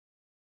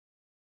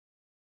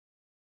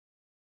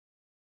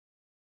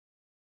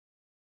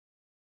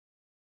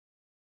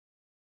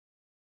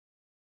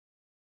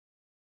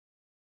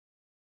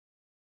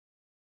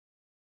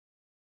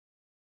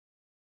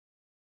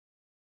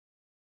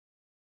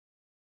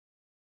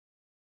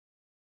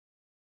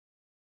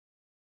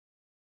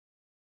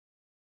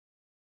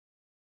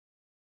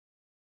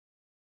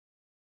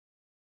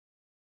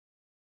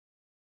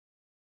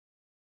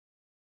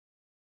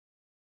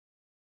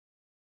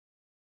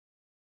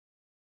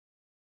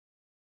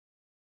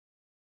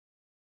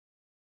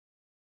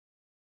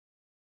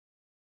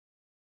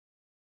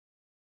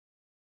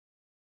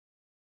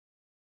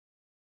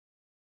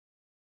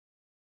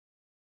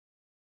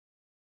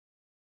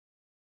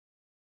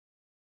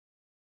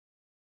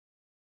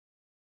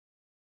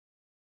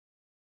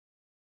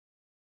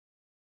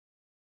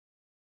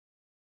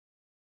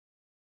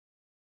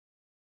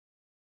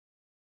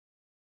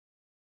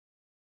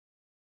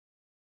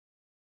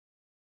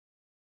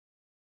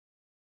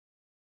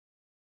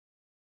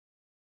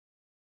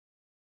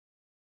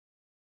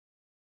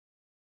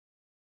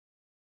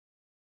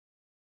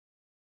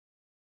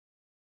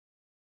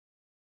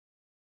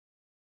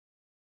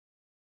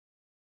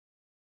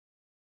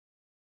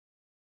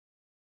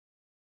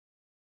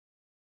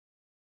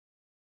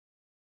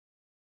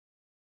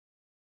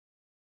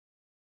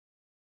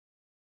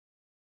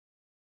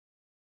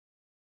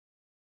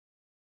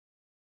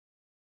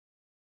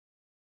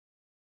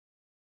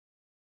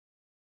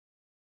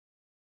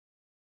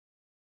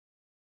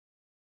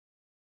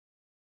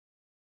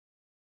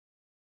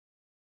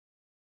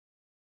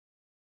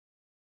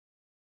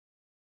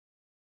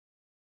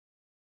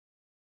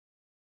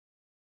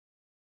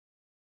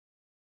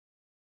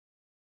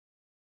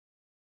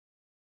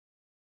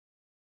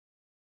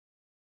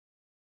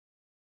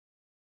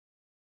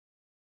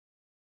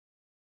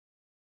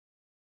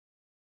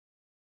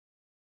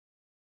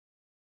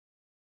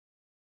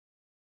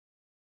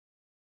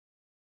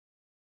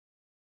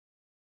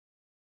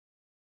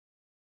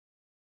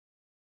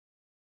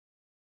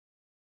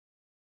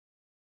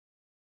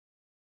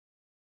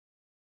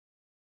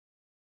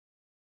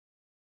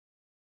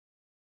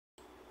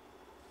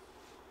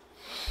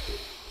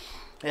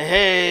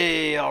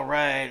Hey, all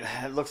right.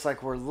 It looks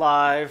like we're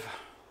live.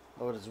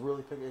 Oh, it is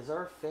really picking. Is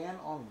our fan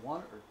on 1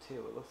 or 2?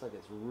 It looks like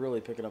it's really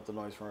picking up the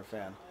noise from our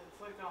fan.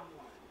 It's like on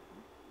one.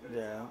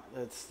 Yeah,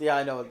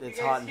 I know it's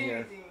hot in here.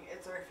 Anything,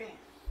 it's our fan.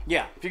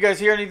 Yeah, if you guys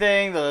hear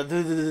anything,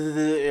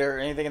 or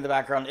anything in the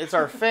background, it's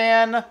our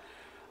fan.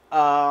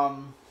 Yeah,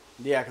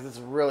 because it's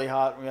really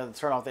hot. We have to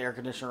turn off the air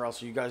conditioner,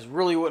 else you guys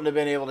really wouldn't have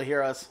been able to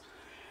hear us.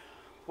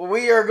 Well,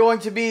 we are going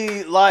to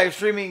be live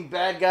streaming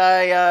Bad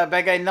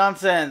Guy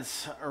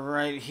Nonsense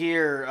right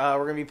here.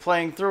 We're going to be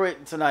playing through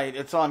it tonight.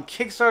 It's on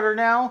Kickstarter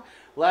now.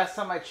 Last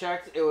time I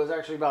checked, it was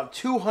actually about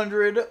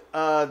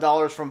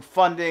 $200 from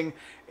funding.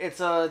 It's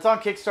on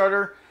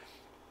Kickstarter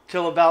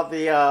till about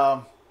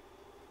the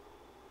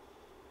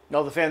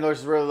no, the fan noise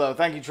is really low.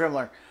 Thank you,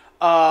 Trimler.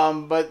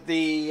 But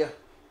the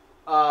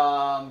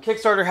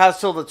Kickstarter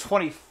has till the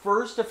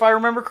 21st, if I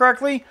remember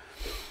correctly.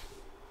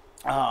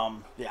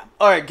 Yeah.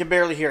 All right, can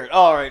barely hear it.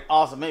 All right,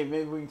 awesome.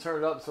 Maybe we can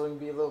turn it up so we can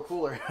be a little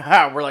cooler.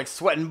 We're like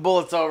sweating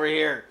bullets over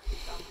here.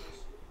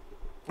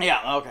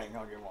 Yeah. Okay.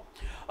 Well.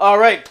 All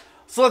right.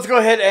 So let's go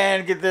ahead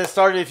and get this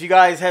started. If you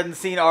guys hadn't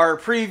seen our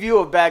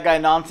preview of Bad Guy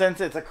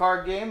Nonsense, it's a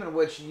card game in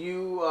which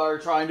you are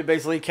trying to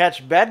basically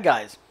catch bad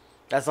guys.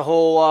 That's the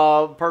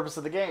whole purpose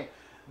of the game.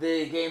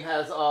 The game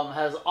has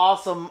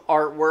awesome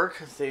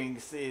artwork. So you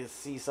can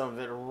see some of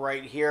it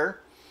right here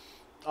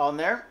on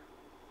there.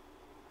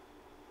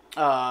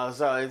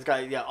 So it's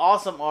got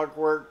awesome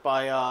artwork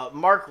by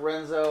Mark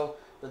Renzo,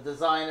 the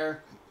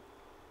designer.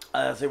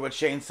 Let's see what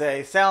Shane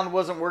say. Sound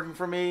wasn't working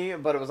for me,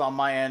 but it was on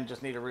my end.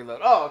 Just need to reload.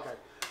 Oh, okay.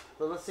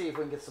 So let's see if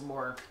we can get some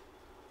more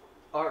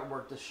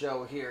artwork to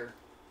show here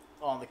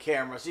on the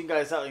camera. So you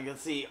guys can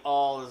see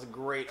all this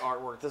great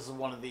artwork. This is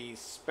one of the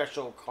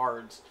special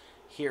cards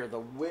here, the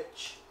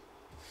Witch.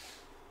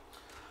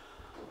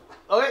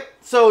 Okay,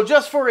 so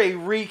just for a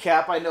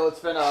recap, I know it's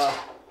been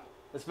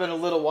a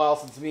little while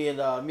since me and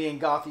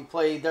Gothy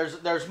played.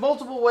 There's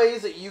multiple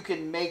ways that you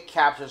can make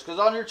captures, because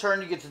on your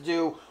turn you get to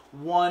do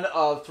one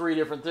of 3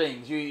 different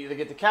things. You either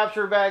get to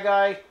capture a bad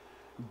guy,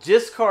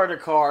 discard a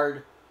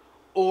card,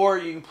 or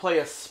you can play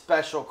a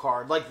special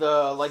card, like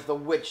the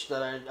Witch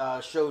that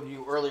I showed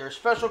you earlier.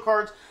 Special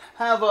cards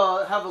have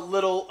a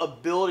little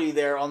ability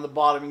there on the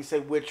bottom. You can say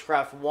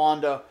Witchcraft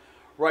Wanda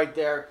right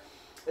there.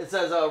 It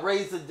says,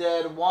 Raise the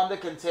Dead. Wanda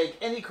can take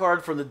any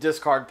card from the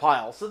discard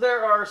pile. So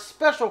there are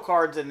special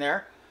cards in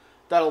there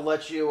that'll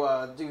let you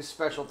do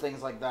special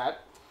things like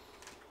that.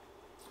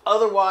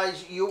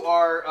 Otherwise, you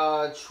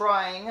are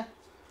trying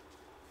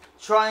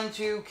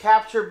to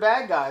capture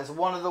bad guys.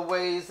 One of the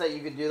ways that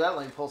you can do that,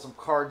 let me pull some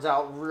cards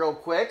out real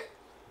quick.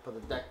 Put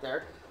the deck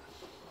there.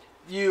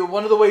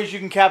 One of the ways you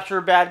can capture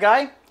a bad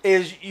guy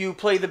is you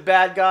play the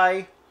bad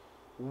guy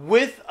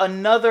with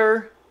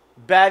another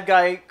bad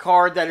guy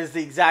card that is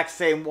the exact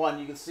same one.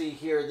 You can see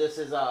here, this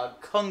is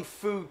Kung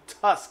Fu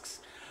Tusks.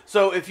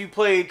 So if you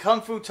played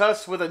Kung Fu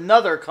Tusks with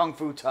another Kung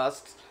Fu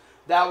Tusks,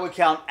 that would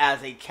count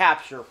as a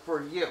capture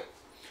for you.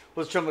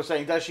 Was Trim was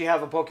saying, does she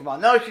have a Pokemon?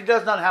 No, she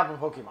does not have a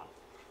Pokemon.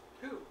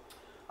 Who?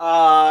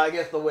 I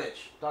guess the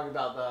Witch. Talking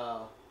about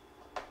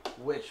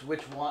the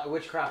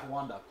Witchcraft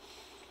Wanda.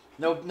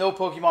 No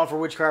Pokemon for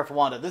Witchcraft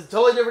Wanda. This is a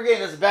totally different game.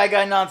 This is Bad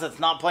Guy Nonsense,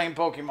 not playing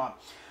Pokemon.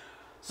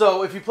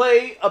 So if you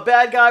play a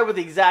bad guy with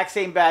the exact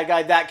same bad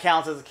guy, that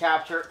counts as a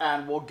capture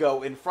and will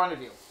go in front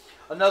of you.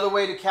 Another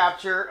way to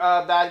capture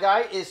a bad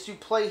guy is to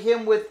play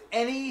him with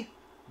any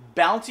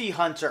bounty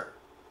hunter.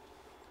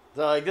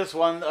 So like this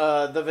one,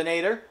 the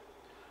Venator.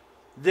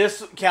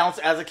 This counts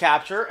as a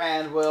capture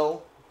and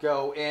will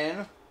go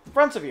in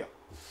front of you.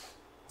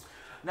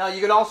 Now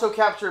you can also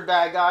capture a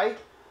bad guy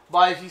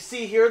by, if you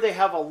see here, they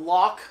have a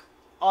lock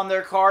on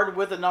their card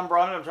with a number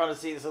on it. I'm trying to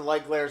see, some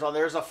light glares on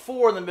there. There's a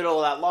 4 in the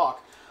middle of that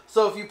lock.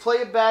 So if you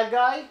play a bad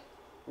guy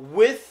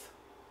with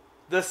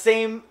the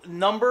same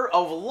number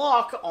of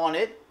lock on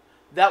it,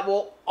 that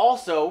will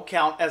also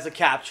count as a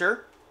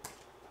capture.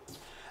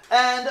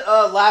 And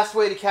last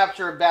way to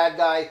capture a bad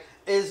guy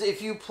is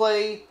if you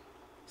play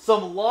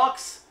some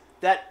locks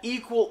that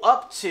equal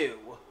up to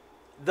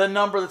the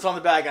number that's on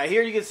the bad guy.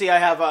 Here you can see I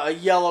have a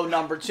yellow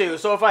number 2.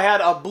 So if I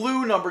had a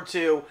blue number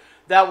 2,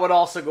 that would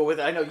also go with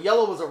it. I know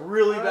yellow was a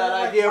really bad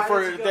idea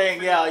for a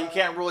thing. Yeah, you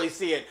can't really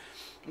see it.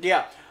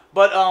 Yeah.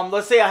 But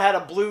let's say I had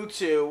a blue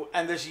 2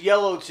 and this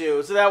yellow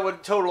 2, so that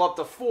would total up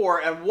to 4,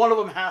 and one of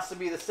them has to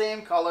be the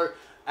same color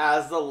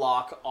as the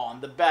lock on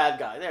the bad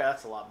guy. There,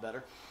 that's a lot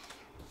better.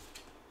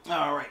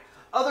 All right.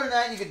 Other than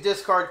that, you can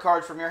discard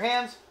cards from your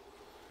hands.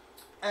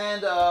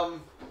 And,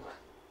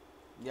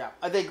 yeah,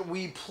 I think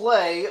we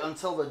play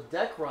until the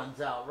deck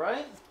runs out,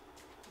 right?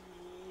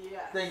 Yeah.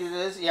 I think it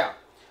is, yeah.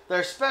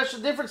 There's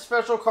different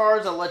special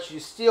cards that let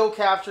you steal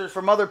captures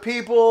from other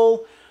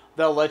people.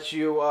 They'll let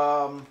you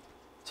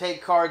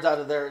take cards out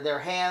of their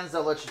hands.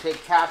 They'll let you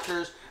take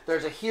captures.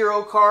 There's a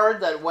hero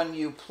card that when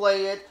you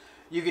play it,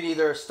 you can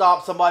either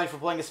stop somebody from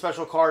playing a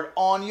special card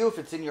on you if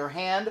it's in your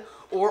hand,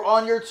 or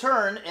on your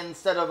turn,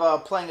 instead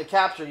of playing a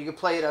capture, you can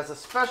play it as a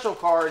special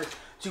card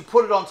to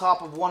put it on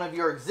top of one of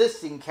your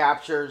existing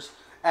captures,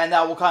 and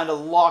that will kind of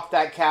lock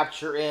that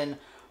capture in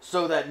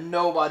so that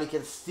nobody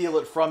can steal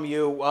it from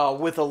you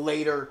with a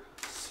later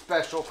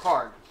special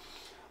card.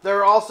 There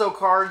are also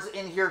cards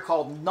in here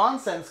called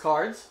nonsense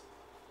cards.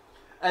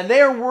 And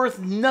they are worth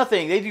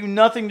nothing. They do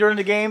nothing during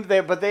the game,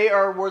 but they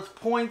are worth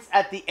points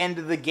at the end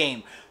of the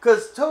game.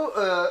 Because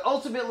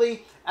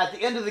ultimately, at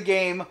the end of the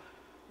game,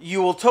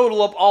 you will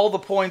total up all the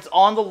points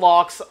on the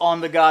locks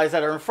on the guys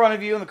that are in front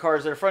of you and the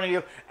cards that are in front of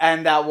you,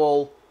 and that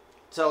will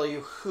tell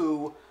you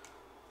who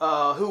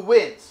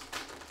wins.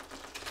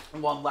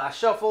 One last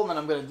shuffle, and then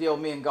I'm going to deal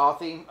me and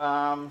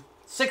Gothy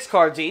 6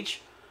 cards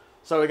each.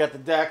 So we got the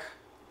deck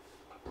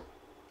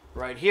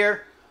right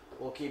here.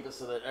 We'll keep it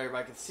so that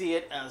everybody can see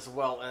it, as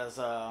well as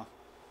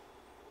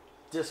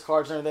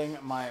discards and everything.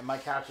 My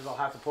captures I'll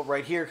have to put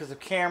right here because of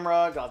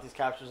camera. Got these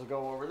captures will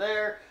go over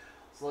there.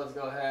 So let's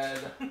go ahead.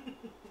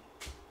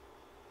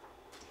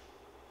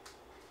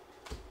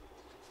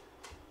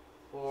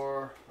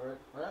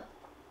 Right?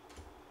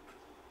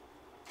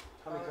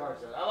 How many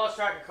cards are there? I lost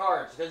track of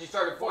cards because you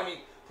started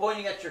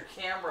pointing at your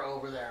camera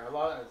over there. I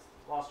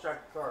lost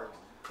track of cards.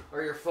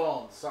 Or your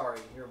phone, sorry,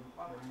 your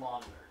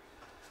monitor.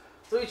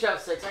 So each have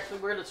 6. Actually,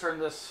 we're going to turn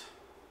this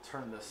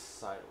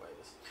sideways.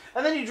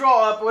 And then you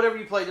draw up, whatever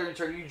you play during your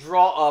turn, you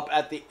draw up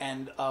at the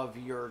end of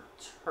your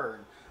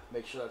turn.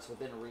 Make sure that's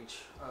within reach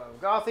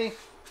of Gothy.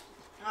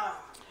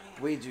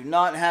 We do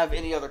not have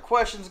any other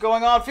questions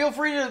going on. Feel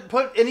free to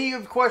put any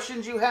of the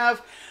questions you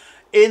have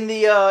in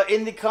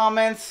the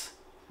comments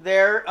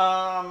there.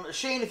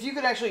 Shane, if you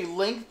could actually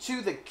link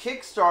to the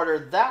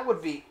Kickstarter, that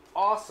would be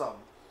awesome.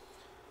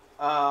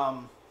 Are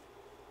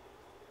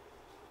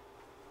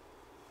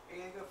you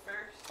going to go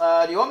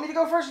first? Do you want me to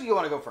go first or do you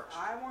want to go first?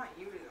 I want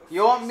you to go first.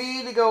 You want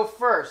me to go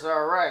first?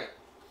 All right.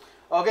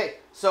 Okay,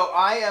 so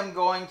I am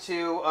going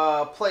to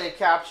play a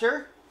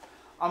capture.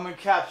 I'm going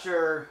to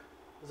capture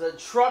the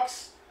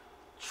Trucks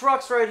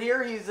right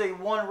here. He's a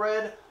 1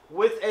 red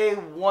with a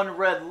 1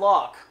 red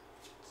lock.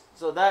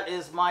 So that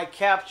is my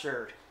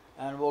capture.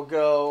 And we'll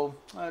go,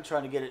 I'm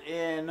trying to get it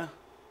in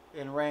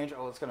range.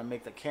 Oh, it's going to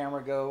make the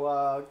camera go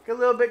a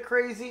little bit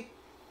crazy.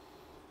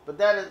 But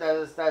that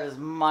is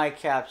my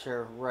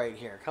capture right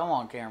here. Come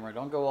on, camera.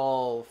 Don't go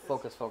all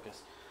focus.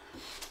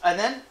 And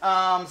then,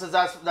 since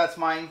that's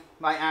my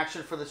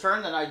action for the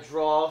turn, then I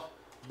draw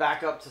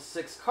back up to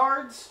 6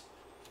 cards.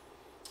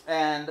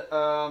 And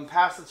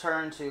pass the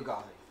turn to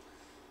Gothy.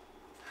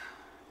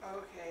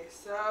 Okay,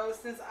 so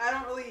since I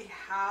don't really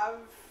have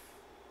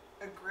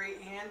a great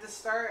hand to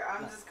start,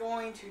 I'm just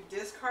going to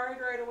discard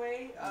right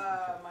away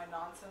my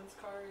nonsense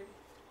card.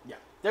 Yeah,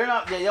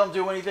 they don't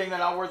do anything. They're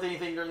not worth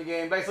anything during the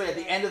game. Basically, at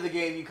the end of the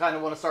game, you kind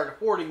of want to start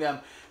hoarding them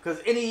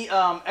because any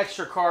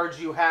extra cards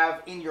you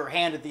have in your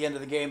hand at the end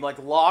of the game, like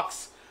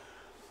locks,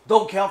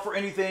 don't count for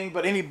anything.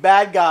 But any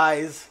bad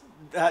guys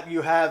that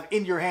you have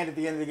in your hand at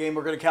the end of the game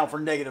are going to count for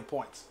negative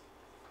points.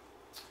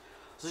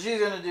 So she's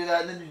going to do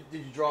that, and then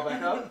did you draw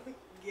back up?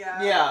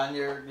 Yeah. Yeah, and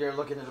you're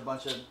looking at a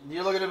bunch of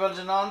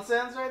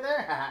nonsense right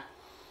there.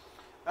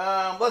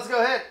 Let's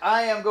go ahead.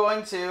 I am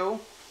going to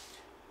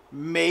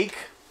make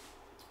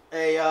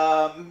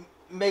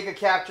a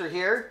capture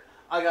here.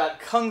 I got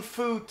Kung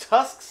Fu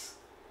Tusks,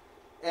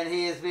 and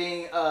he is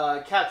being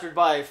captured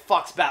by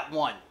Foxbat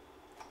 1.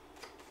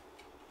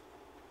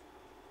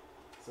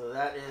 So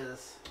that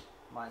is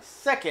my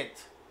second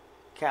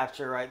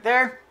capture right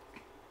there.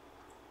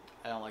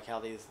 I don't like how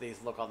these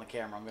look on the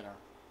camera. I'm gonna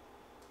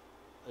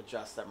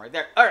adjust them right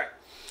there. All right.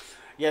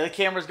 Yeah, the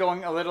camera's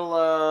going a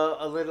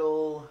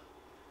little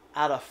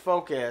out of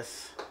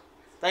focus.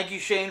 Thank you,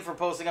 Shane, for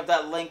posting up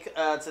that link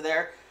to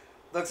there.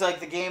 Looks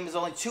like the game is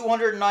only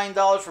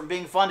 $209 from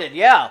being funded.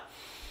 Yeah.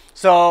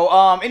 So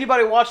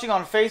anybody watching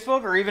on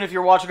Facebook, or even if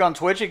you're watching on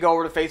Twitch, you go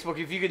over to Facebook.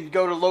 If you can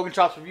go to Logan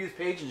Chop's Reviews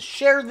page and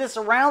share this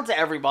around to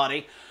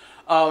everybody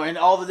in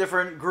all the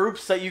different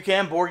groups that you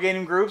can, board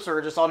gaming groups,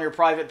 or just on your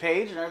private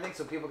page and everything,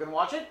 so people can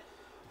watch it.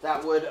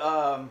 That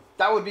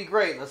would be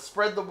great. Let's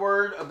spread the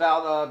word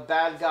about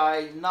bad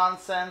guy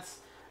nonsense.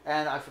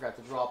 And I forgot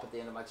to draw up at the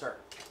end of my turn.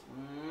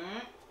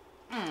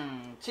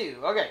 2.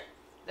 Okay.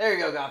 There you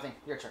go, Gothy.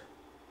 Your turn.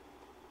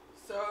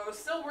 So,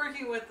 still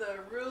working with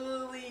a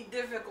really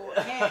difficult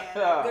hand.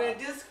 I'm going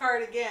to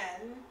discard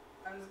again.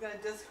 I'm just going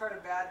to discard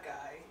a bad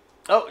guy.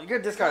 Oh, you're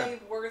going to discard. Only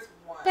worth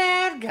 1.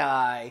 Bad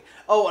guy.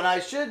 Oh, and I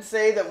should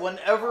say that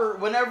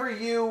whenever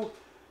you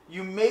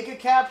make a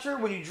capture,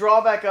 when you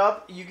draw back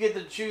up, you get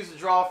to choose to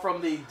draw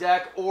from the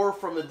deck or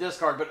from the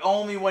discard, but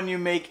only when you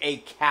make a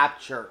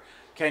capture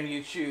can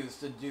you choose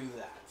to do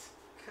that.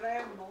 Could I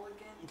have mulligan?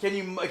 Can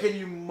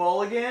you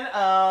mulligan?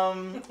 I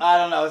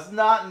don't know. It's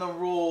not in the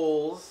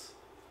rules.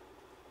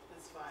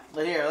 That's fine.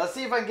 But here, let's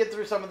see if I can get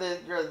through some of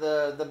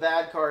the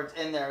bad cards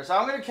in there. So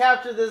I'm going to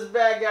capture this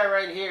bad guy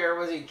right here.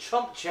 Was he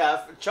Chump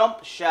Chef?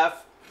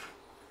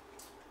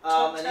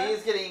 And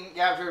he's getting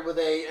captured with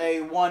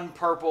a 1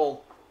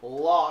 purple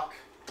lock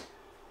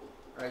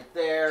right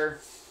there.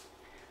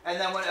 And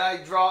then when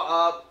I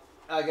draw up,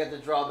 I get to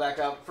draw back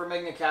up. For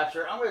making a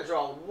capture, I'm going to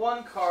draw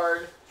 1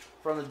 card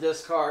from the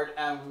discard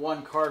and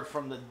 1 card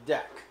from the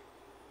deck.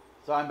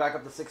 So I'm back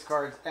up to 6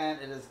 cards, and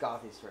it is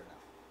Gothy's turn now.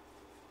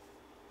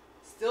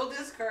 Still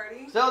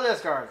discarding. Still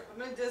discarding. I'm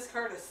going to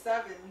discard a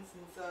 7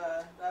 since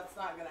that's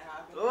not going to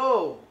happen.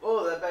 Oh,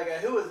 that bad guy.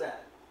 Who is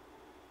that?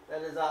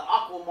 That is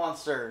Aqua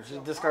Monster. She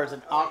discards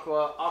an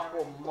Aqua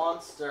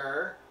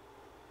Monster.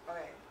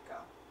 Okay, go.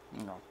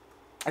 No.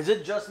 Is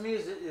it just me?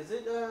 Is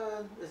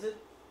it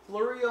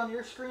blurry on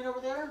your screen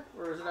over there,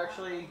 or is it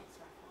actually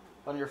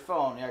on your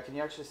phone? Yeah, can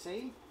you actually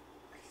see?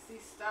 I can see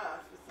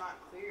stuff. It's not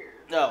clear.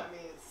 No. I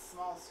mean, it's a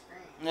small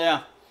screen.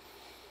 Yeah.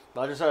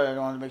 But I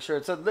wanted to make sure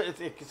it's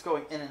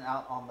going in and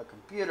out on the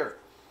computer.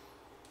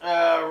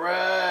 All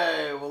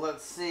right. Well,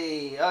 let's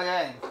see.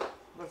 Okay.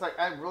 Looks like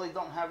I really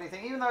don't have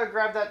anything. Even though I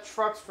grabbed that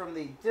trucks from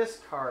the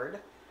discard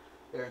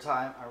there in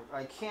time,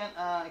 I can't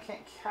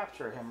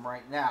capture him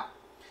right now.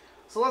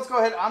 So let's go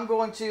ahead. I'm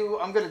going to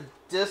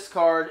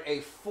discard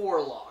a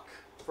 4-lock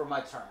for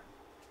my turn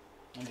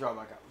and draw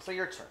back up. So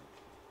your turn.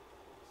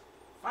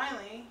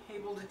 Finally,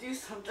 able to do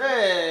something.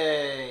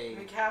 Hey. I'm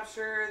gonna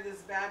capture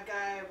this bad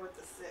guy with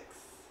the 6.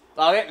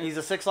 Okay, he's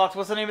a 6-lock.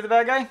 What's the name of the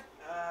bad guy? An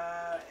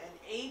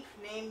ape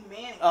named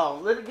Manny. Oh,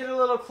 let it get a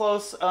little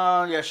close.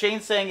 Yeah,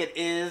 Shane's saying it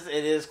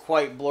is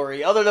quite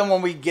blurry. Other than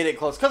when we get it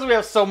close, because we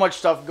have so much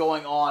stuff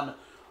going on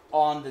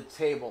the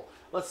table.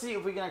 Let's see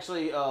if we can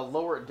actually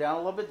lower it down a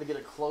little bit to get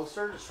it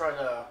closer. Just try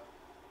to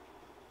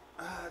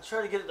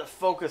get it to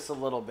focus a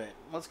little bit.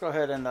 Let's go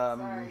ahead and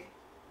Sorry.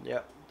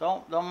 Yep.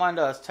 Don't mind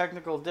us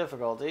technical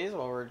difficulties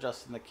while we're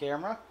adjusting the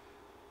camera.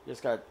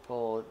 Just got to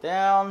pull it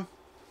down.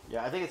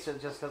 Yeah, I think it's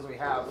just because we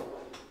have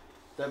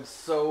them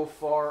so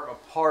far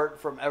apart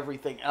from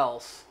everything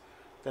else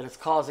that it's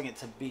causing it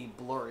to be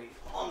blurry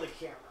on the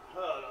camera.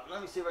 Hold on,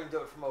 let me see if I can do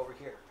it from over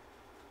here.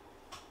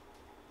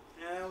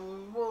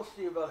 And we'll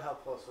see about how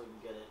close we can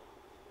get it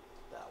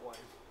that way.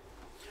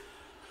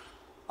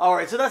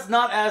 Alright, so that's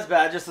not as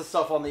bad. Just the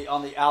stuff on the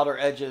outer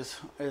edges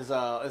is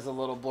a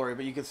little blurry,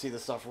 but you can see the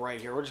stuff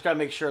right here. We're just gotta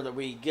make sure that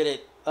we get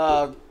it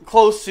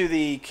close to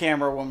the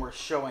camera when we're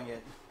showing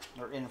it,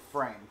 or in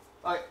frame.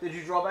 Alright, did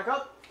you draw back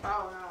up?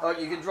 Oh, no.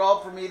 You can draw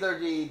up from either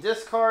the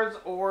discards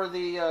or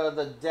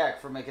the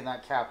deck for making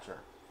that capture.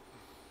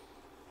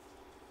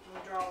 I'm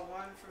going to draw 1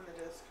 from the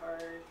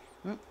discard.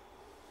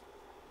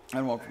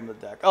 And 1 from the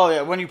deck. Oh,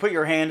 yeah, when you put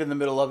your hand in the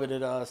middle of it,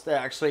 it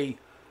actually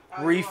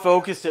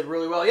refocused it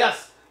really well.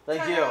 Yes!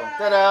 Thank you.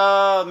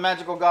 Ta-da!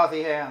 Magical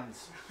gothy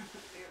hands.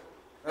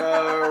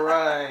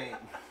 Alright.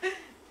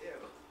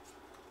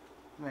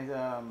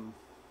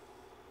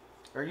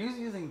 Are you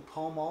using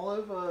palm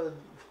olive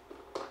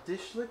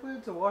dish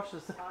liquid to wash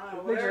this? It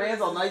makes your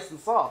hands all nice and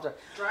soft.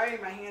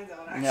 Drying my hands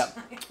out, actually. Yep.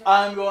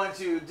 I'm going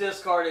to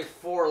discard a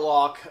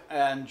 4-lock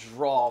and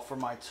draw for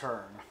my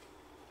turn.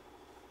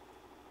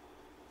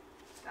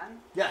 Done?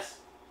 Yes.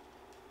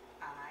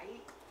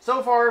 Alright.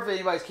 So far, if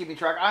anybody's keeping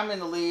track, I'm in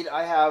the lead.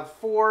 I have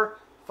 4,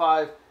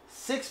 5,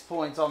 6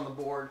 points on the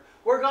board.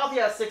 Where Gothy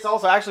has 6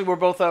 also. Actually, we're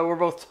both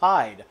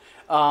tied.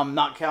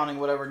 Not counting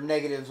whatever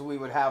negatives we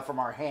would have from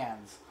our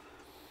hands.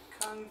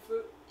 Kung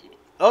Fu.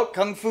 Oh,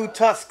 Kung Fu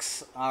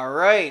Tusks. All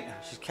right.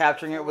 She's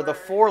capturing it with a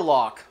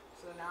 4-lock.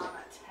 So now I'm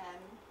at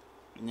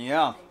 10.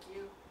 Yeah. Thank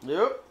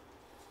you.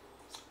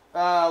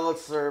 Yep.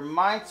 Looks like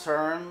my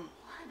turn.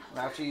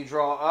 After you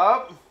draw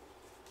up.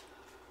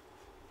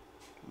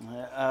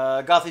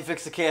 Gothy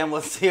fix the cam.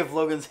 Let's see if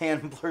Logan's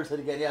hand blurs it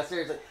again. Yeah,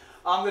 seriously.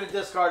 I'm going to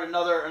discard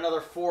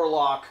another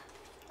 4-lock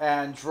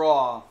and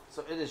draw.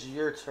 So it is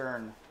your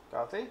turn,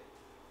 Gothy.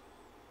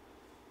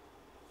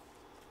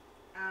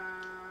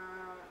 I'm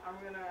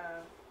going to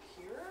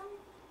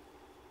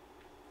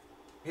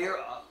Here,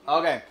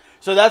 okay.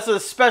 So that's a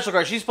special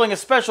card. She's playing a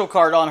special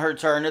card on her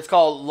turn. It's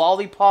called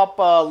Lollipop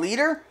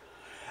Leader.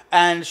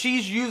 And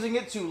she's using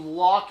it to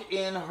lock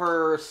in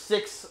her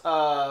 6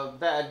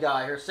 bad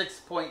guy, her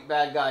 6-point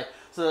bad guy,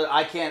 so that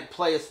I can't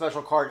play a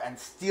special card and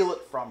steal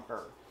it from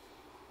her.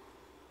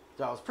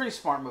 So it was a pretty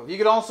smart move. You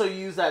could also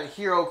use that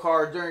hero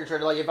card during your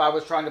turn. Like if I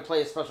was trying to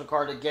play a special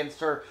card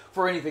against her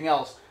for anything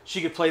else,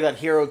 she could play that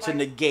hero to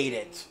negate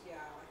it. Yeah,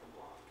 like a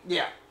block.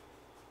 Yeah.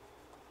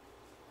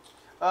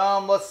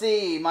 Let's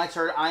see. My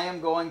turn. I am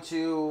going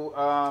to,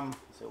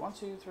 let's see, 1,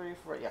 2, 3,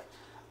 4, yeah.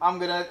 I'm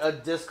going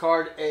to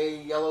discard a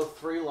yellow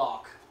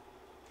 3-lock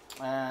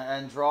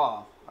and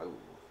draw. Oh.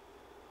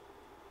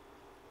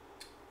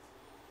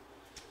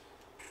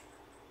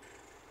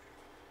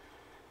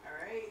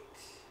 Alright.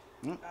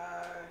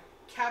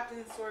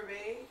 Captain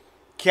Sorbet.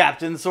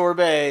 Captain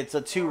Sorbet. It's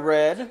a 2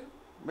 red.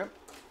 Yep.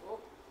 Oh,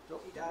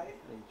 he died.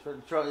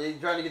 You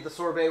trying to get the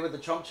sorbet with the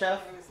chump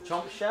chef?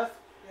 Chump chef?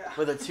 Yeah.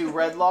 With a 2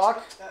 red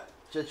lock?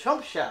 The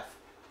chump chef.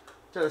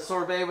 The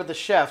sorbet with the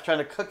chef, trying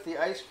to cook the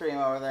ice cream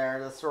over there,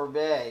 the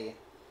sorbet.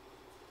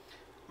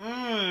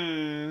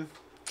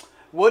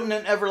 Wouldn't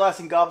an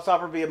everlasting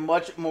gobstopper be a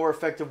much more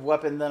effective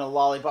weapon than a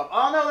lollipop?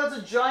 Oh no,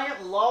 that's a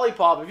giant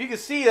lollipop. If you can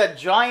see that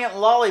giant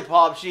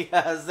lollipop she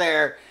has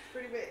there.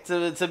 Pretty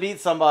big. To beat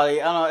somebody.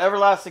 I don't know,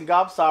 everlasting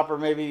gobstopper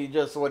maybe you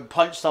just would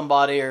punch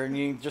somebody or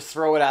you just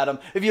throw it at them.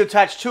 If you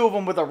attach 2 of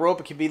them with a rope,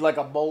 it could be like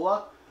a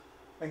bola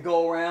and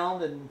go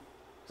around and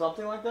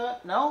something like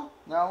that. No?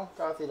 No?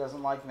 Dorothy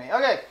doesn't like me.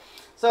 Okay.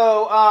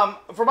 So,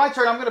 for my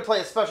turn, I'm going to play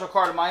a special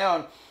card of my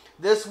own.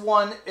 This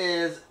one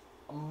is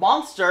a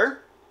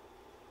monster.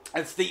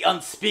 It's the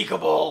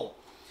Unspeakable.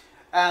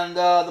 And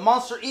the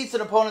monster eats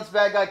an opponent's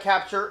bad guy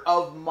capture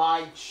of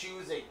my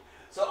choosing.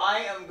 So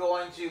I am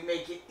going to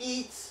make it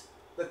eat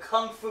the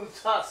Kung Fu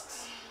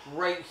tusks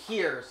right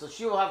here. So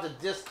she will have to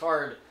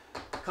discard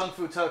Kung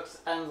Fu tusks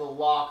and the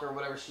lock or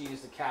whatever she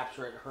used to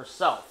capture it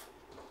herself.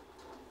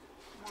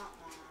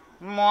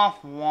 Mwah,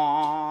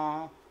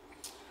 mwah.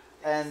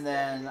 And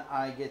then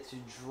I get to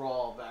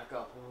draw back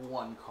up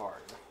one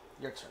card.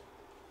 Your turn.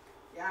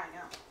 Yeah,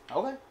 I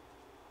know. Okay.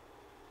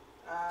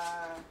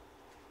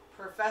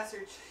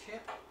 Professor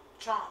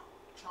Chomp.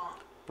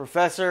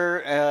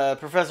 Professor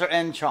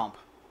N. Chomp.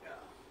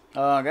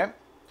 Yeah. Okay.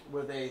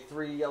 With a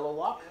 3 yellow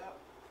lock. Yep.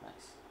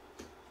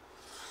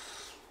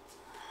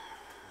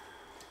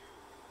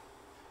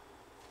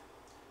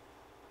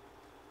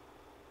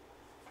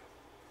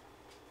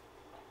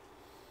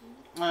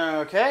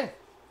 Nice. Okay.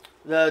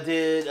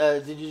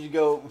 Did you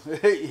go?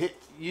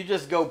 You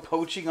just go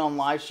poaching on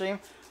live stream?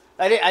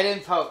 I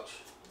didn't poach.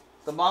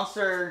 The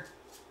monster.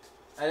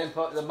 I didn't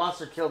poach. The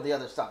monster killed the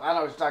other stuff. I don't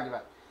know what you're talking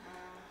about.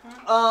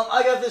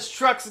 I got this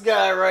Trucks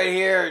guy right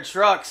here.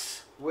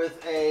 Trucks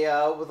with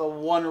a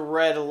 1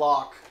 red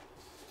lock.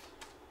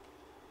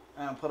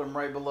 And I'll put him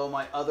right below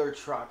my other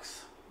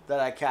Trucks that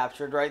I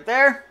captured right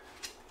there.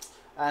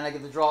 And I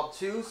get to draw up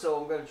 2, so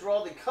I'm going to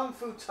draw the Kung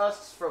Fu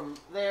tusks from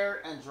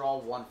there and draw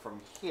 1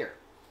 from here.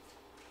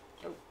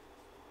 Oh.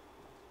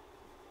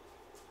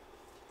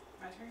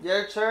 My turn?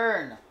 Your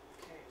turn.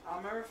 Okay, I'll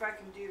remember if I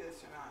can do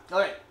this or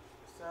not. Okay.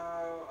 So,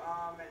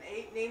 an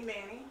 8 named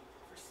Manny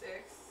for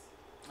 6.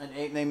 An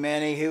 8 named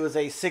Manny, he was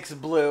a 6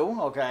 blue,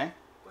 okay.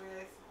 With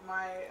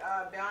my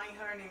bounty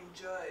hunter named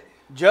Judd.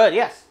 Judd,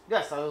 yes.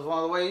 Yes, that was one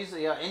of the ways.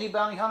 Yeah, any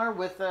bounty hunter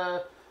with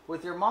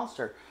your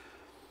monster.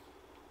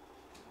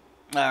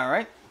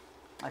 Alright.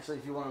 Actually,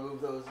 if you want to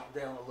move those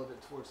down a little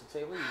bit towards the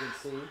table, you can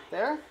see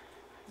there.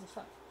 That's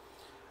fine.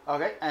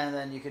 Okay, and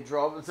then you can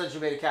draw, and since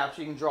you made a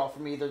capture, you can draw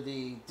from either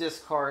the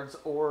discards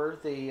or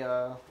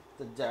the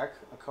deck,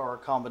 a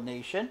card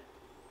combination.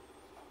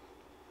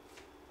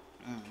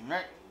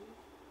 Alright.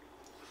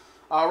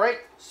 Alright,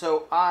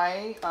 so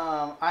I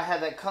had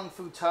that Kung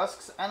Fu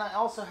tusks, and I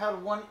also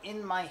had 1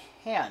 in my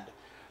hand.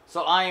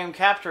 So I am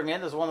capturing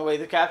it. There's one way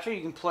to capture.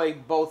 You can play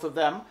both of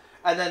them.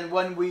 And then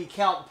when we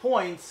count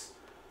points,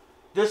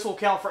 this will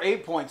count for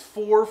 8 points.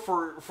 4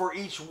 for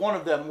each one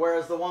of them,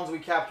 whereas the ones we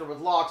capture with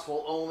locks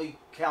will only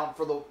count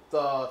for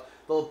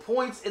the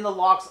points in the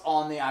locks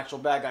on the actual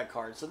bad guy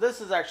card. So this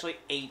is actually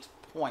 8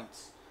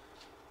 points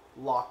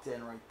locked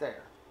in right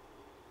there.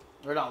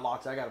 Or not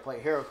locked, I gotta play a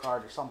hero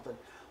card or something.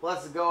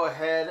 Let's go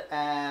ahead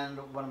and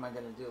what am I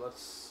gonna do?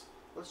 Let's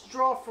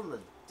draw from the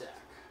deck.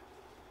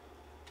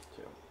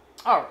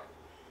 Alright.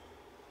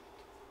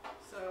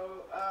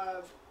 So,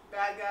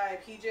 bad guy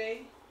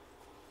PJ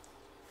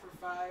for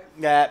 5.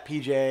 Yeah,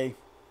 PJ.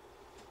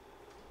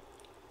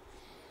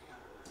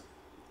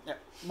 Yeah.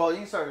 Well, you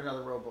can start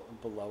another row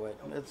below it.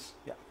 It's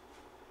yeah.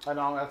 I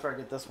know after I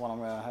get this one, I'm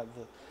gonna have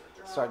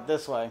to start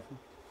this way.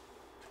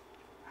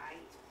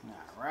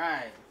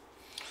 Alright.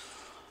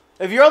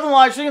 If you're on the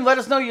live stream, let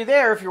us know you're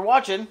there. If you're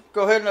watching,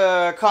 go ahead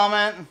and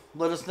comment.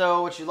 Let us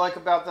know what you like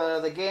about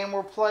the game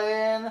we're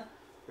playing.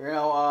 You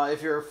know,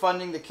 if you're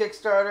funding the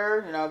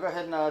Kickstarter, you know, go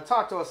ahead and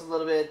talk to us a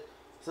little bit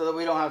so that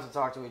we don't have to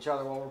talk to each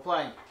other while we're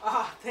playing.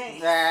 Oh,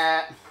 thanks.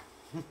 That.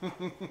 Gosh.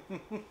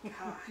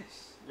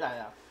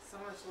 Yeah. So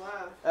much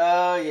love.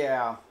 Oh,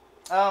 yeah.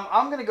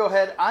 I'm going to go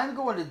ahead. I'm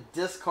going to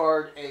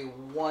discard a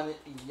 1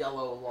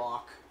 yellow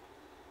lock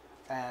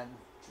and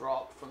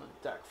draw from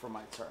the deck for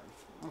my turn.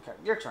 Okay,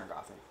 your turn,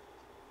 Gothy.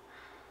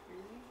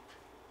 Really?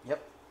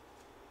 Yep.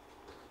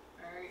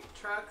 Alright,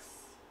 Trucks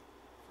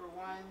for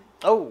 1.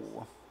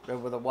 Oh,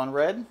 with a 1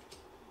 red? 1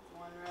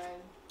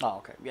 red. Oh,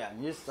 okay. Yeah,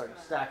 you just start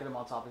stacking them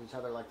on top of each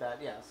other like that.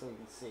 Yeah, so you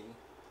can see.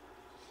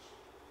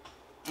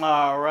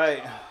 All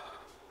right.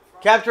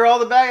 Capture all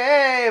the bad...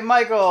 Hey,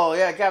 Michael!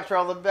 Yeah, capture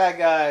all the bad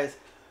guys.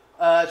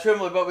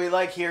 Trimley, but we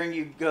like hearing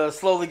you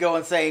slowly go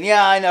and saying,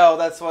 yeah, I know.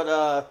 That's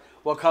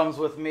what comes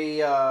with me...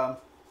 with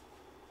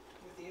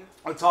you?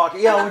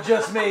 Talking. Yeah, with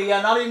just me.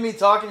 Yeah, not even me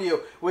talking to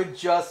you. With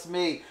just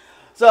me.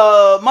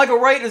 So, Michael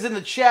Wright is in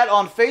the chat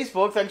on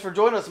Facebook. Thanks for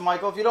joining us,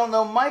 Michael. If you don't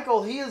know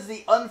Michael, he is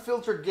the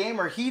Unfiltered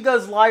Gamer. He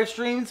does live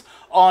streams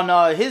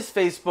on his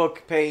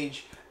Facebook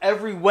page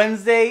every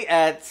Wednesday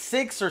at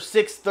 6 or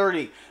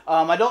 6:30.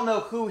 I don't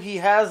know who he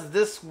has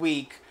this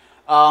week,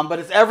 but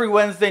it's every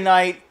Wednesday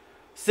night,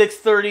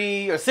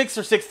 6:30 or 6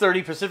 or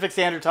 6:30 Pacific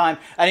Standard Time,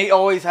 and he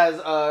always has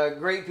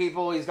great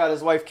people. He's got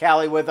his wife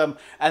Callie with him,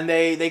 and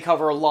they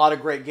cover a lot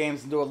of great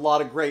games and do a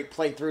lot of great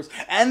playthroughs,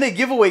 and they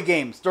give away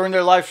games during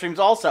their live streams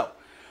also.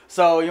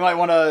 So you might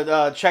want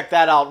to check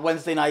that out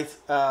Wednesday nights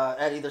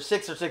at either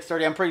 6 or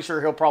 6:30. I'm pretty sure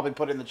he'll probably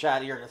put it in the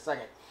chat here in a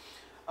second.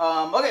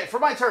 Okay, for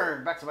my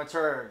turn, back to my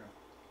turn.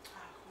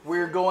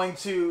 We're going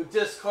to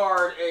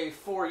discard a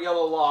 4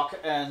 yellow lock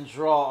and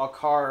draw a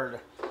card.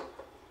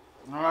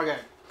 Okay,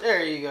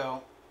 there you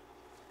go.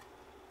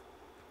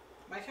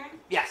 My turn?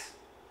 Yes.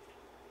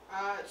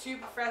 2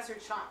 Professor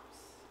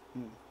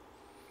Chomps.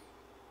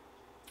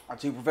 Our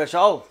 2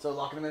 professional. Oh, so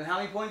locking them in. How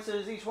many points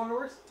is each one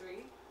worth?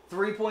 3.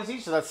 3 points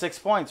each, so that's 6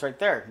 points right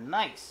there.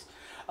 Nice.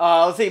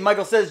 Let's see.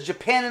 Michael says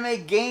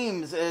Japanime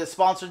Games is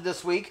sponsored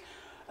this week.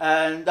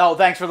 And oh,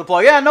 thanks for the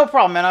plug. Yeah, no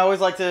problem, man. I always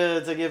like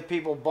to give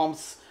people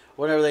bumps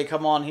whenever they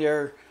come on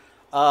here.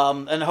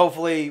 And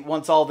hopefully,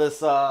 once all this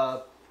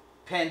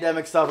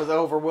pandemic stuff is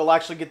over, we'll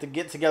actually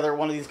get together at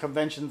one of these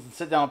conventions and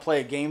sit down and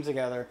play a game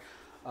together.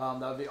 That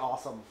would be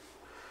awesome.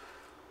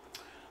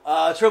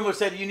 Trimler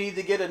said you need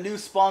to get a new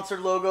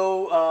sponsored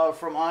logo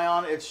from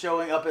Ion. It's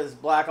showing up as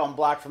black on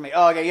black for me.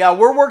 Oh, okay, yeah,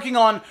 we're working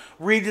on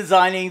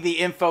redesigning the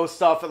info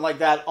stuff and like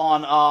that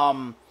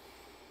on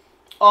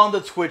the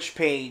Twitch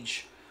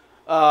page.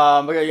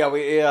 But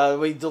yeah,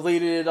 we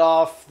deleted it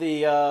off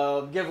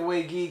the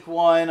giveaway geek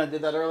one. I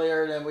did that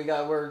earlier, and then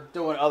we're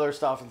doing other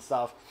stuff and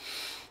stuff.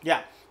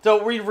 Yeah.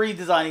 So we're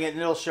redesigning it,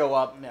 and it'll show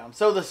up. Yeah.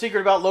 So the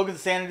secret about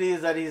Logan's sanity is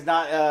that he's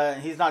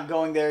not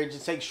going there. He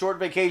just takes short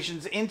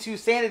vacations into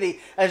sanity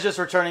as just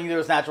returning to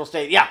his natural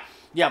state. Yeah,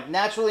 yeah.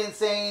 Naturally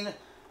insane.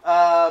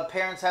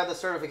 Parents had the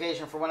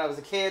certification for when I was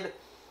a kid.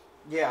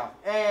 Yeah.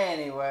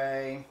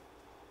 Anyway,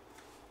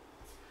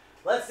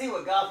 let's see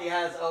what Gothy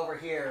has over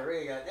here.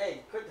 Really good.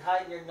 Hey, quit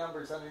hiding your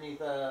numbers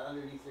underneath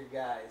your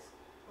guys.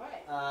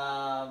 Why?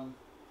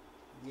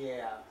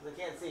 Yeah, because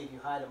I can't see if you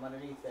hide them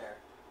underneath there.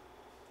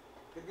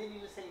 Didn't you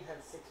just say you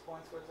had 6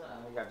 points? Where's that?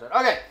 Oh, we got that.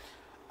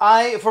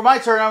 Okay. For my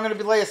turn, I'm going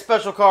to play a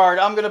special card.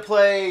 I'm going to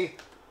play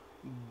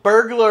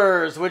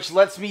Burglars, which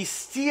lets me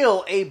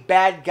steal a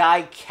bad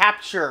guy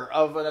capture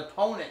of an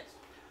opponent.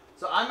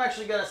 So I'm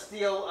actually going to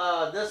steal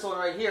this one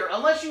right here.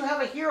 Unless you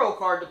have a hero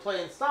card to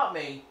play and stop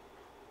me.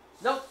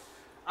 Nope.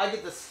 I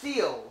get to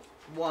steal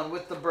one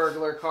with the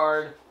Burglar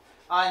card.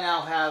 I now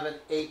have an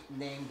ape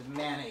named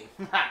Manny.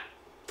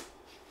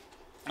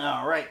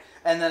 All right.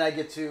 And then I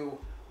get to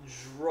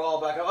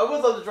draw back up. I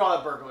would love to draw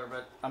that Burglar,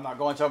 but I'm not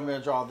going to. I'm going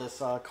to draw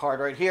this card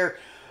right here.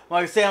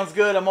 Like, sounds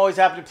good. I'm always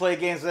happy to play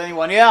games with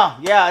anyone. Yeah,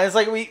 yeah. It's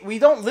like we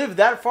don't live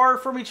that far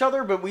from each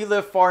other, but we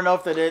live far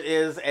enough that it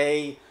is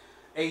a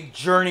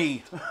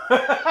journey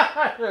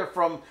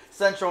from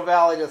Central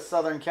Valley to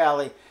Southern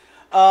Cali.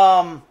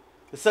 The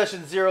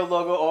Session Zero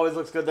logo always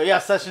looks good, though. Yeah,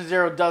 Session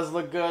Zero does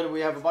look good.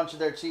 We have a bunch of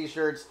their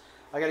T-shirts.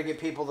 I got to get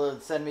people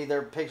to send me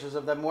their pictures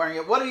of them wearing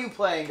it. What are you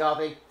playing,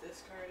 Goppy?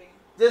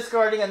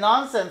 Discarding a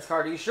nonsense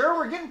card. Are you sure?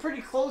 We're getting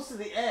pretty close to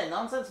the end.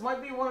 Nonsense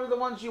might be one of the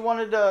ones you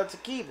wanted to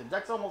keep. The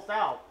deck's almost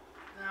out.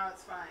 No,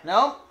 it's fine.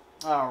 No?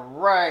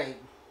 Alright.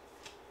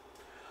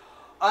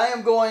 I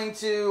am going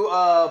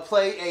to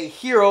play a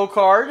hero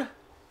card.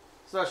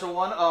 Special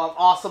one.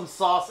 Awesome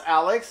Sauce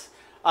Alex.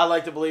 I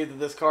like to believe that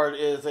this card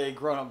is a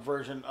grown-up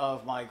version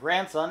of my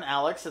grandson,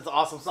 Alex. It's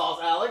Awesome Sauce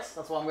Alex.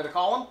 That's what I'm going to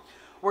call him.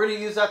 We're going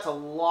to use that to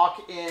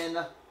lock in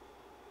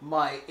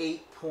my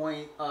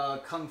 8-point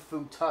Kung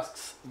Fu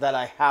Tusks that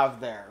I have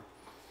there.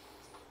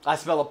 I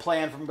smell a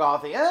plan from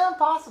Gothy.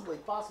 Possibly.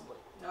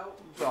 Nope.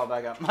 Draw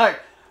back up. All right,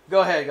 go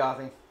ahead,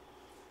 Gothy.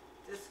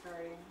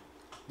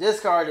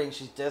 Discarding.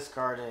 She's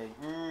discarding.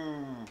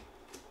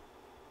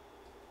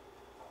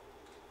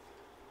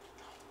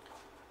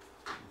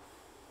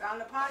 Found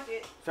a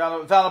pocket.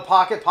 Found a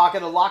pocket.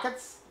 Pocket of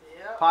lockets?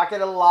 Yep.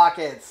 Pocket of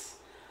lockets.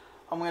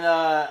 I'm going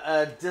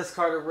to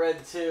discard a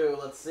red, too.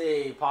 Let's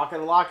see.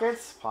 Pocket of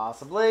lockets?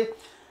 Possibly.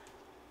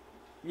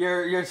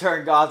 Your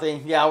turn,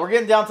 Gothy. Yeah, we're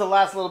getting down to the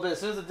last little bit. As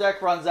soon as the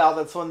deck runs out,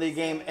 that's when the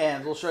game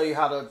ends. We'll show you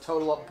how to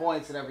total up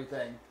points and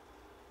everything.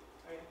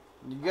 Okay.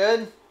 You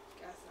good?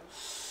 Guess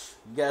so.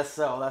 Guess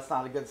so. That's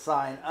not a good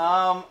sign.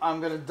 I'm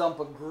going to dump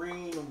a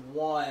green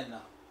 1.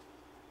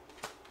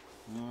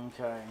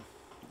 Okay.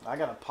 I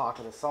got a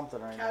pocket of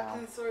something right now.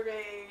 Captain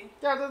Sorbet!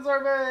 Get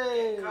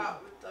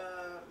caught with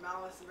the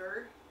Malice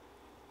Ver.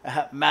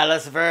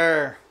 Malice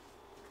Ver.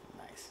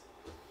 Nice.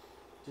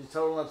 She's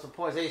totaling up some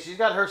points. Hey, she's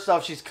got her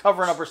stuff. She's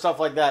covering up her stuff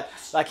like that.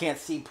 I can't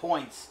see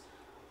points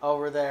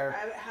over there.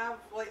 I have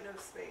like no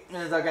space.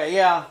 It's okay.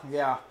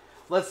 Yeah.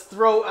 Let's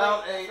throw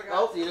out a...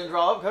 Oh, you didn't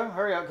draw up? Okay,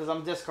 hurry up because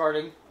I'm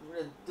discarding. I'm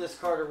going to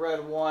discard a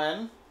red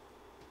 1.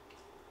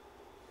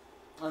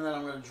 And then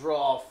I'm going to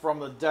draw from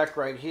the deck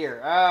right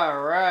here.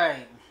 All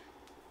right.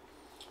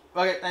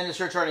 Okay, and it's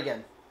your turn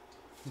again.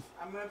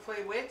 I'm going to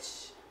play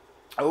Witch.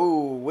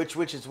 Oh, which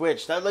is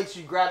which? That lets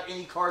you grab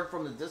any card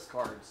from the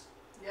discards.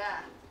 Yeah.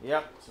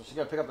 Yep. So she's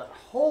got to pick up that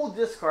whole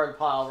discard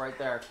pile right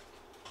there.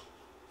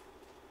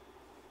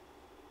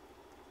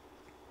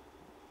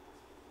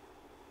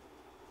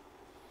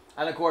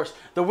 And of course,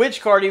 the witch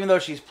card, even though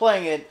she's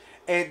playing it,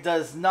 it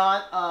does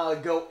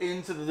not go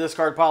into the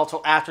discard pile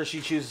until after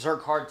she chooses her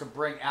card to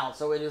bring out.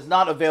 So it is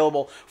not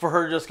available for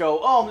her to just go,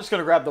 oh, I'm just going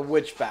to grab the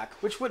witch back,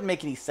 which wouldn't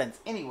make any sense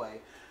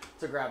anyway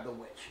to grab the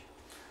witch.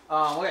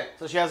 Okay,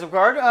 so she has a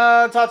card.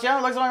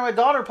 Tatiana, looks like my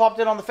daughter popped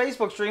in on the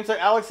Facebook stream, so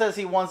Alex says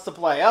he wants to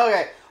play.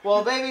 Okay,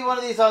 well, maybe one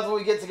of these times when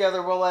we get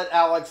together, we'll let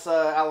Alex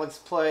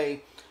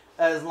play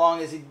as long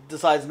as he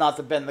decides not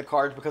to bend the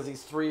cards because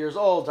he's 3 years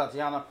old,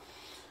 Tatiana.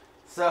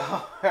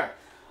 So,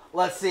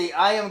 let's see.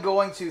 I am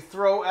going to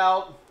throw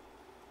out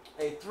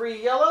a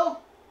 3 yellow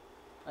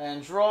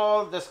and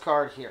draw this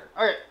card here.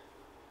 Okay.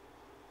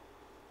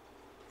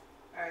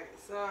 Alright,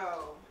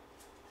 so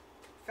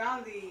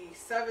found the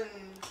 7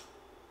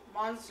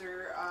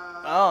 monster.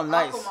 Oh,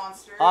 nice. Aqua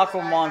monster.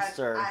 Aqua that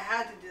monster. I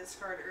had to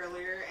discard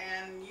earlier,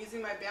 and using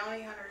my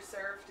bounty hunter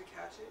Seraph to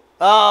catch it.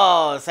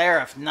 Oh,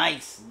 Seraph.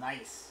 Nice.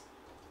 Nice.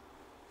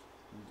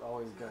 It's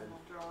always good.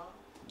 Draw.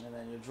 And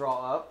then you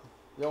draw up.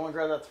 You don't want to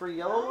grab that 3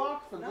 yellow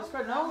lock for the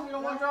discard? No? You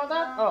don't want to draw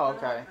that? No, oh,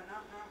 okay.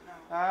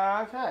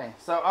 No. Okay.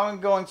 So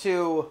I'm going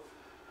to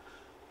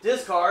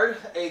discard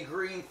a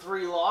green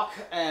 3 lock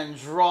and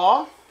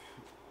draw.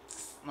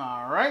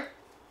 Alright.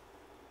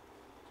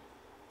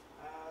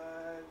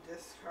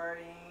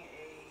 Discarding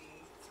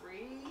a 3.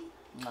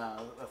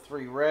 A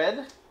 3 red.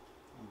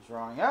 I'm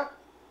drawing up.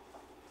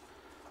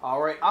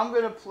 Alright, I'm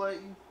gonna play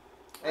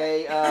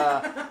a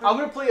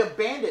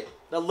bandit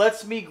that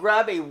lets me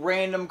grab a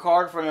random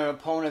card from an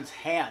opponent's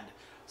hand.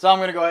 So I'm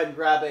gonna go ahead and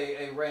grab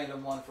a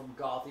random one from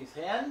Gothy's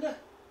hand.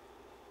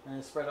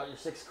 And spread out your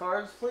 6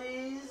 cards,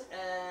 please.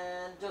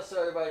 And just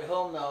so everybody at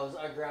home knows,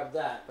 I grabbed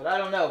that. But I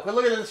don't know. Quit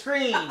looking at the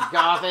screen,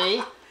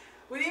 Gothy.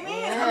 What do you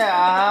mean?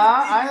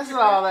 Yeah, I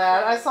saw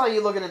that. I saw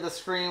you looking at the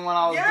screen when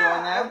I was doing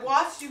that. I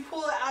watched you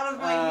pull it out of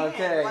my hand.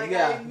 Okay, Like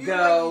yeah. I knew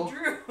Go. what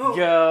you drew.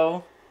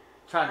 Go.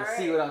 Trying to All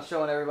see right. what I'm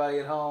showing everybody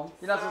at home.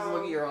 You're not supposed to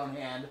look at So- your own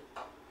hand.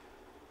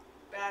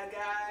 Bad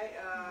guy,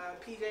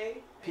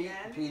 PJ.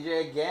 Again.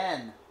 PJ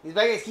again. These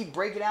bad guys keep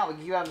breaking out. We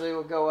keep having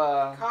to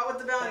go. Caught with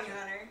the bounty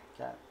hunter.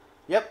 Okay.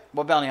 Yep.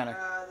 What bounty hunter?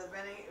 The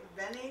Venator.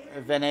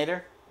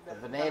 Venator. The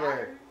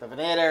Venator. The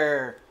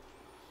Venator.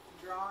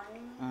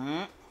 Drawing.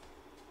 Mm-hmm.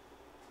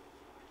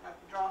 I have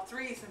to draw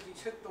 3 since you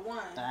took the 1.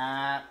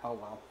 Oh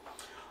well.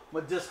 I'm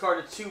gonna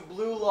discard a 2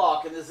 blue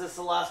lock, and is this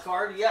the last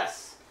card?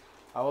 Yes.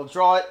 I will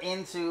draw it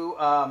into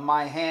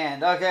my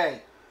hand.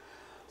 Okay.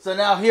 So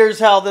now here's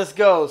how this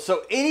goes.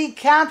 So any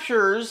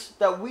captures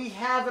that we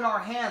have in our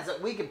hands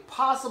that we could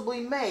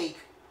possibly make,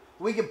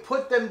 we can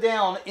put them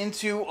down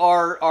into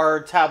our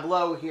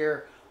tableau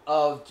here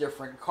of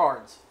different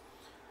cards.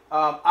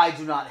 I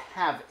do not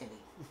have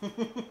any. What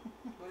did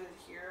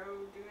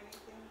Hero do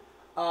anything?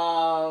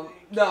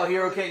 No,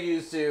 Hero can't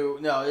use to.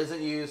 No, it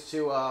isn't used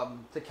to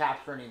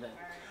capture anything.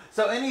 Alright.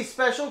 So any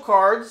special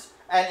cards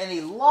and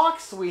any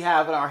locks we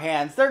have in our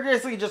hands, they're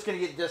basically just going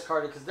to get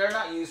discarded because they're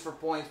not used for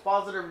points,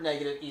 positive or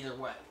negative, either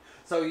way.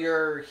 So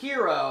your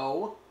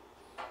Hero,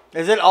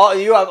 is it all?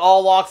 You have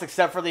all locks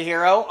except for the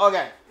Hero.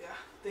 Okay. Yeah,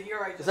 the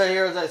Hero I just. So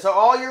here's so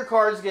all your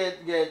cards get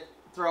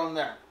thrown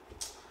there.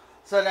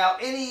 So now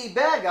any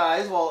bad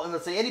guys, well,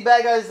 let's say any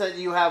bad guys that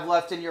you have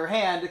left in your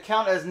hand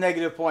count as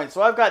negative points.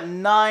 So I've got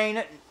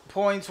 9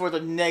 points worth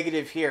of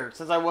negative here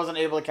since I wasn't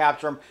able to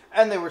capture them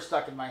and they were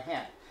stuck in my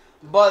hand.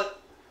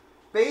 But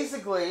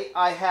basically,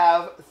 I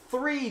have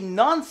 3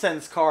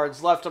 nonsense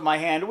cards left in my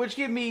hand, which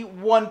give me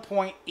 1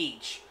 point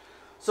each.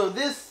 So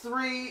this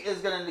 3 is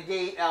going to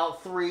negate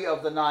out 3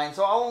 of the 9.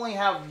 So I'll only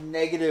have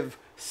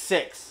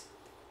 -6,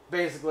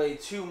 basically,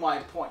 to my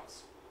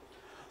points.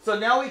 So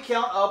now we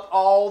count up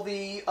all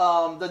the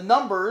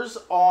numbers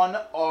on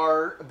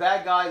our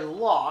bad guy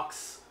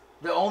locks,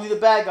 only the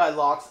bad guy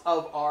locks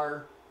of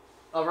our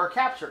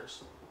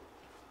captures.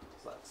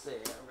 So let's see,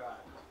 I've got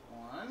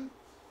 1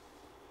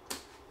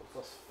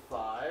 plus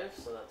 5,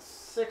 so that's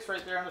 6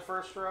 right there in the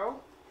first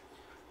row.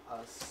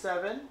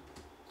 7.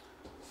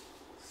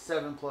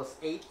 7 plus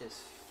 8 is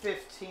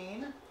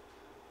 15.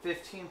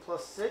 15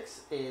 plus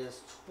 6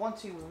 is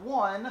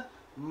 21.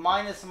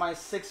 Minus my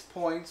 6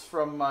 points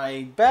from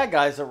my bad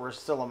guys that were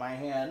still in my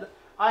hand,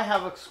 I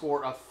have a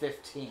score of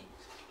 15.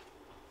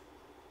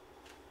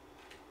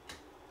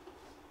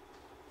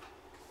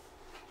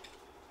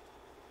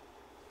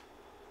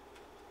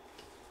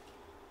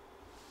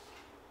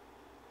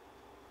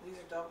 These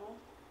are double?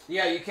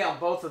 Yeah, you count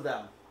both of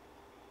them.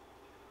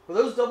 Were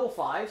those double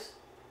 5s?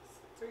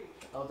 3.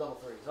 Oh, double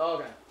 3s. Oh,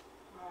 okay.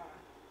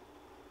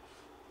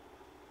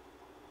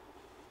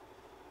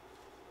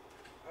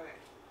 Okay,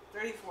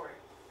 34.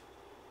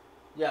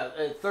 Yeah,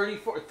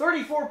 34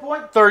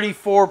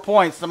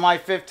 points to my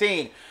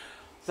 15.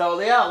 So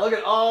yeah, look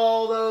at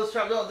all those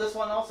traps. Oh, this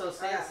one also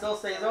still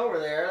stays over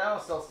there. That one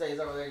still stays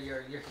over there.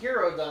 Your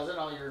Hero doesn't.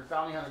 All your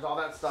bounty hunters, all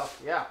that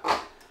stuff. Yeah.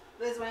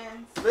 Liz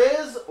wins.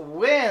 Liz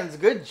wins.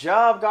 Good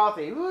job,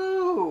 Gothy.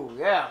 Woo!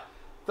 Yeah.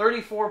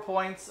 34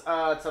 points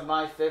to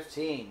my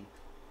 15.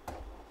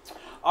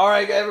 All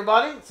right,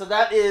 everybody. So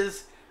that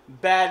is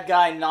bad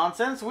guy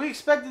nonsense. We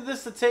expected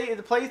this the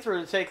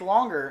playthrough to take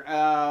longer,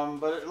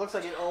 but it looks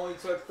like it only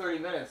took 30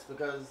 minutes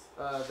because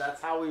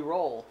that's how we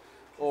roll.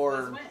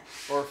 Or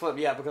flip.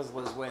 Yeah, because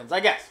Liz wins,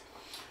 I guess.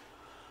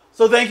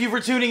 So thank you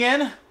for tuning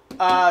in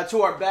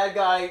to our bad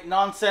guy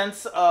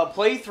nonsense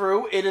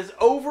playthrough. It is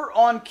over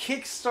on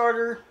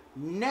Kickstarter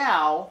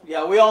now.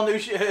 Yeah, we all knew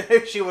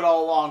she would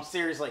all along.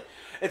 Seriously.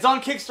 It's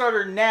on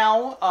Kickstarter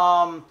now.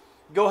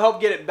 Go help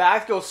get it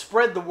back. Go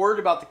spread the word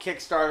about the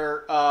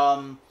Kickstarter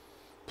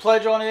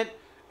pledge on it.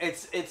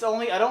 It's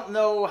only, I don't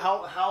know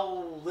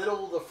how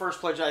little the first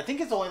pledge is. I think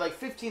it's only like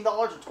 $15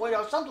 or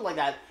 $20, something like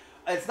that.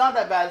 It's not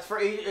that bad.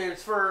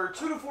 It's for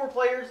 2 to 4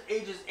 players,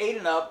 ages 8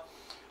 and up.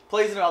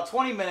 Plays in about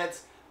 20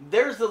 minutes.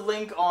 There's the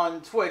link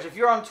on Twitch. If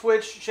you're on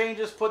Twitch, Shane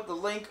just put the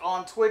link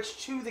on Twitch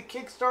to the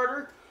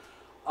Kickstarter.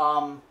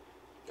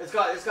 It's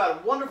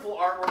got wonderful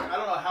artwork. I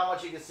don't know how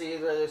much you can see,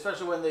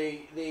 especially when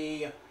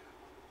the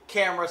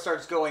camera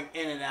starts going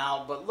in and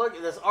out. But look,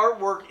 this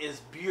artwork is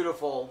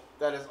beautiful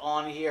that is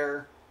on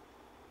here.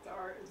 The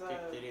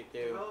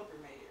developer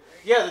made it,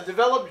 right? Yeah, the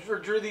developer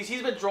drew these.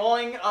 He's been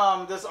drawing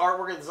this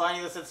artwork and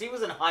designing this since he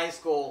was in high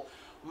school.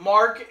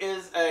 Mark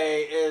is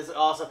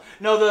awesome.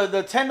 No,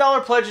 the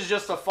 $10 pledge is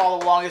just to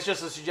follow along. It's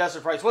just a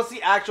suggested price. What's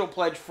the actual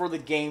pledge for the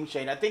game,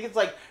 Shane? I think it's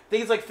like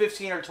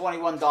 $15 or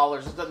 $21.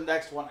 It's the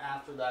next one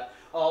after that.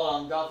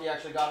 Oh, Gothy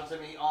actually got it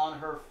to me on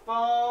her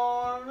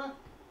phone.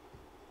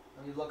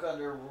 Let me look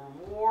under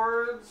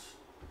rewards.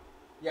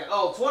 Yeah,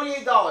 oh,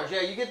 $28.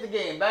 Yeah, you get the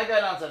game. Bad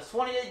Guy Nonsense,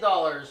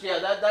 $28. Yeah,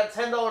 that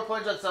 $10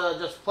 pledge, that's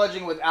just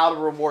pledging without a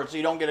reward, so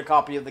you don't get a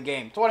copy of the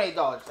game.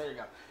 $28. There you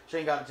go.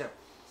 Shane got it too.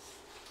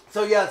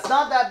 So yeah, it's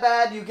not that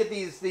bad. You get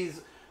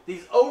these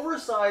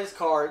oversized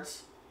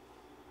cards.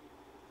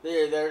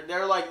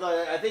 They're like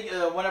I think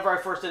whenever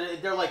I first did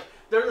it,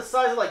 they're the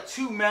size of like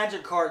 2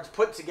 Magic cards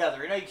put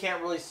together. You know, you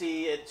can't really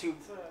see it too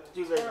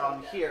big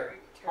on here.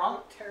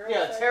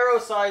 Tarot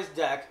size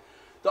deck.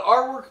 The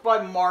artwork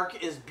by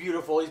Mark is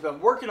beautiful. He's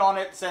been working on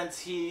it since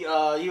he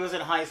was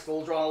in high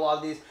school, drawing a lot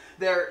of these.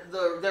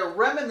 They're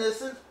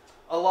reminiscent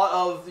a lot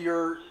of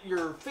your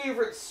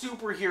favorite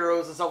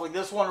superheroes and stuff. Like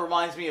this one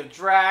reminds me of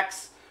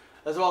Drax,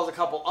 as well as a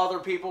couple other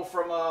people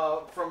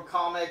from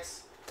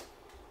comics.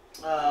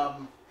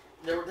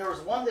 There was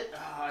one that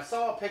I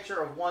saw a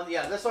picture of one.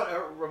 Yeah, this one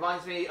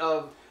reminds me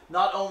of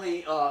not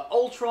only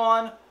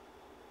Ultron,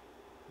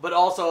 but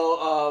also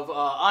of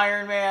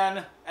Iron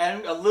Man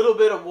and a little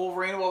bit of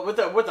Wolverine. Well, with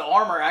the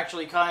armor,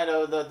 actually, kind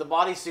of the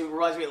bodysuit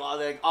reminds me a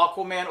lot of like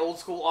Aquaman, old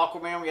school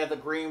Aquaman. We had the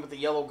green with the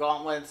yellow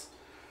gauntlets.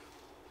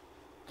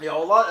 You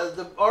know, a lot of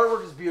the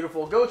artwork is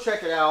beautiful. Go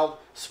check it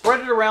out. Spread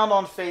it around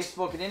on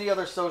Facebook and any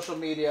other social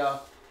media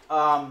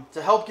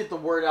to help get the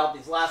word out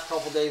these last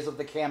couple days of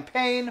the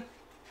campaign.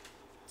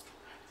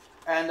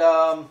 And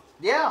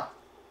yeah,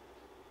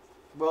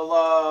 well,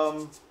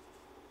 oh,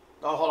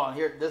 hold on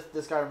here.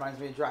 This guy reminds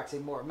me of Drax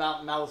more.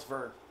 Malice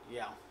Ver.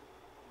 Yeah,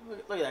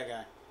 look at that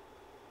guy.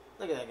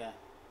 Look at that guy.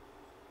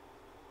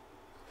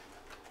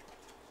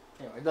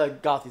 Anyway, the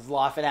Gothy's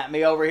laughing at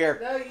me over here.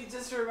 No, you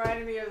just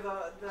reminded me of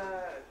the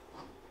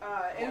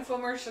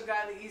infomercial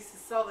guy that used to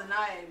sell the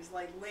knives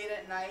like late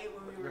at night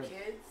when we were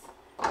kids.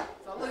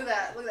 So look at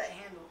that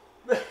handle.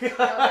 Look at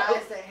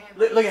that handle.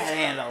 Look at that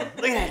handle.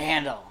 Look at that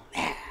handle.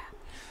 Yeah.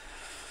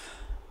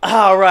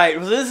 All right,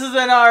 well, this has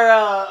been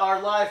our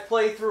live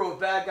playthrough of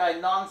Bad Guy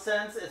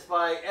Nonsense. It's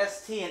by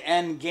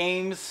ST&N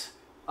Games.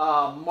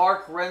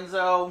 Mark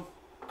Renzo.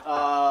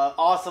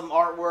 Awesome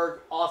artwork,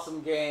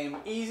 awesome game.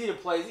 Easy to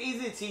play,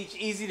 easy to teach,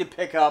 easy to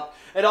pick up.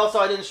 It also,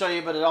 I didn't show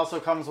you, but it also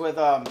comes with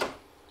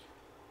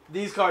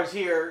these cards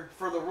here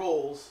for the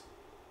rules.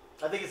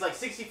 I think it's like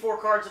 64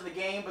 cards in the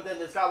game, but then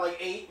it's got like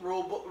 8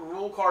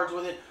 rule cards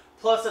with it,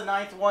 plus a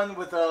 9th one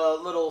with a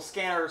little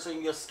scanner, so you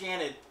can just scan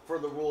it for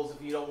the rules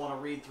if you don't want to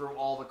read through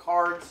all the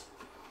cards.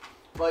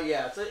 But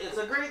yeah, it's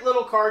a great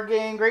little card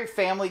game, great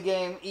family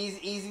game,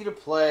 easy to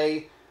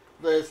play.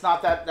 But it's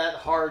not that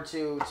hard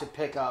to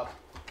pick up.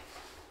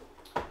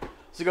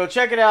 So go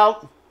check it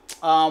out.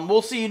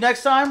 We'll see you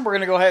next time. We're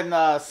gonna go ahead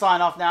and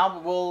sign off now,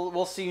 but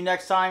we'll see you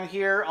next time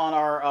here on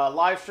our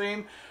live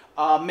stream.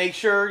 Make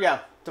sure,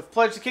 to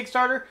pledge the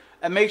Kickstarter,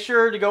 and make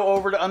sure to go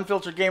over to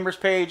Unfiltered Gamers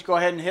page. Go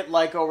ahead and hit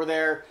like over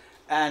there,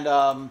 and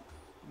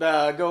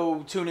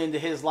go tune into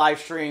his live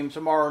stream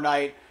tomorrow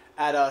night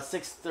at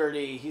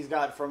 6:30. He's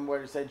got from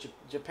what it said,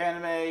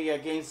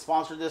 Japanime Games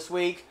sponsored this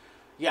week.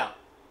 Yeah,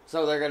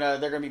 so they're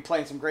gonna be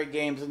playing some great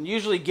games and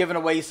usually giving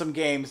away some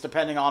games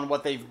depending on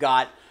what they've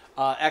got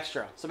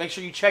extra. So make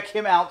sure you check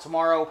him out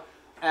tomorrow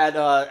at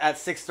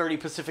 6:30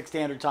 Pacific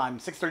Standard Time,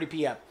 6:30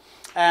 p.m.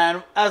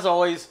 And as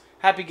always,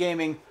 happy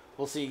gaming.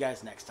 We'll see you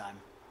guys next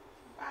time.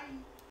 Bye.